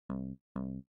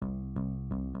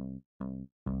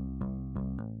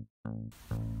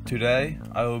Today,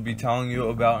 I will be telling you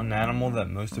about an animal that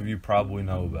most of you probably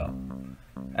know about.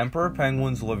 Emperor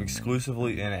penguins live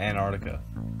exclusively in Antarctica.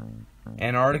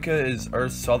 Antarctica is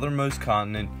Earth's southernmost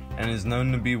continent and is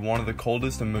known to be one of the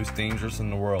coldest and most dangerous in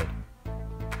the world.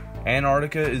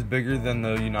 Antarctica is bigger than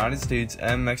the United States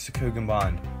and Mexico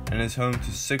combined and is home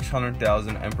to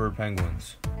 600,000 emperor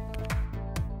penguins.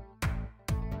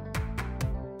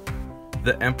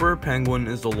 The emperor penguin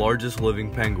is the largest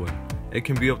living penguin. It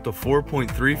can be up to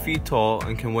 4.3 feet tall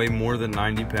and can weigh more than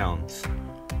 90 pounds.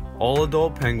 All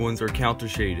adult penguins are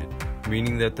countershaded,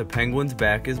 meaning that the penguin's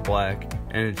back is black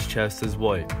and its chest is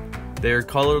white. They are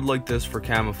colored like this for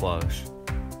camouflage.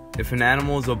 If an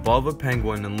animal is above a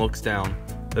penguin and looks down,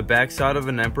 the backside of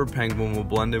an emperor penguin will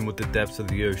blend in with the depths of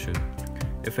the ocean.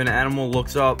 If an animal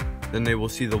looks up, then they will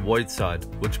see the white side,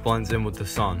 which blends in with the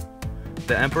sun.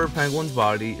 The emperor penguin's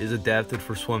body is adapted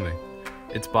for swimming.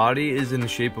 Its body is in the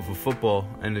shape of a football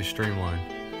and is streamlined.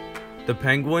 The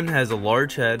penguin has a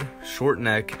large head, short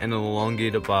neck, and an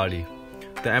elongated body.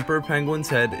 The emperor penguin's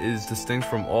head is distinct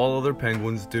from all other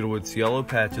penguins due to its yellow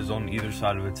patches on either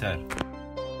side of its head.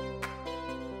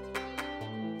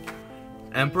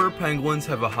 Emperor penguins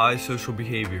have a high social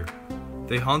behavior.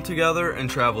 They hunt together and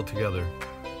travel together.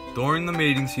 During the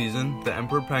mating season, the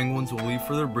emperor penguins will leave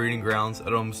for their breeding grounds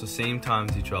at almost the same time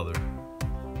as each other.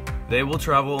 They will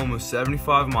travel almost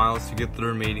 75 miles to get to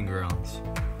their mating grounds.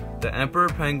 The emperor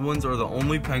penguins are the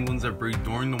only penguins that breed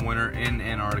during the winter in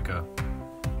Antarctica.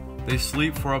 They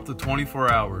sleep for up to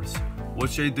 24 hours,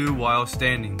 which they do while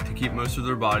standing to keep most of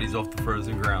their bodies off the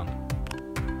frozen ground.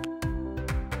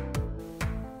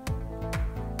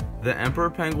 The emperor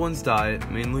penguin's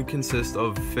diet mainly consists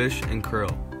of fish and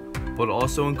krill, but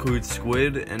also includes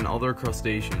squid and other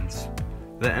crustaceans.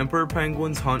 The emperor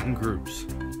penguins hunt in groups.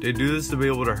 They do this to be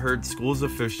able to herd schools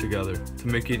of fish together to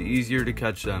make it easier to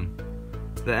catch them.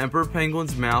 The emperor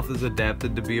penguin's mouth is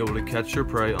adapted to be able to catch their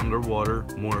prey underwater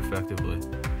more effectively.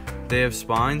 They have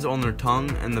spines on their tongue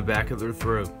and the back of their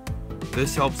throat.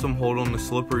 This helps them hold on to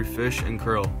slippery fish and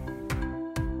krill.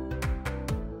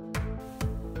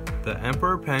 The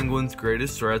emperor penguin's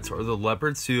greatest threats are the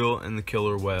leopard seal and the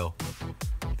killer whale.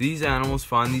 These animals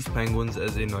find these penguins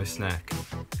as a nice snack.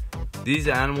 These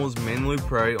animals mainly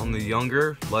prey on the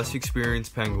younger, less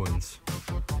experienced penguins.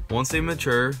 Once they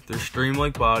mature, their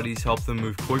stream-like bodies help them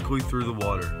move quickly through the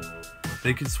water.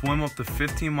 They can swim up to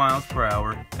 15 miles per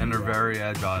hour and are very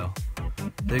agile.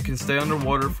 They can stay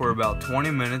underwater for about 20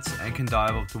 minutes and can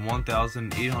dive up to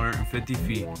 1,850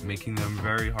 feet, making them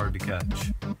very hard to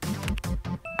catch.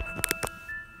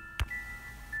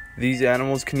 These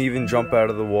animals can even jump out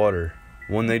of the water.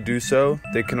 When they do so,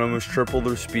 they can almost triple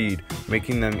their speed,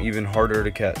 making them even harder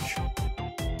to catch.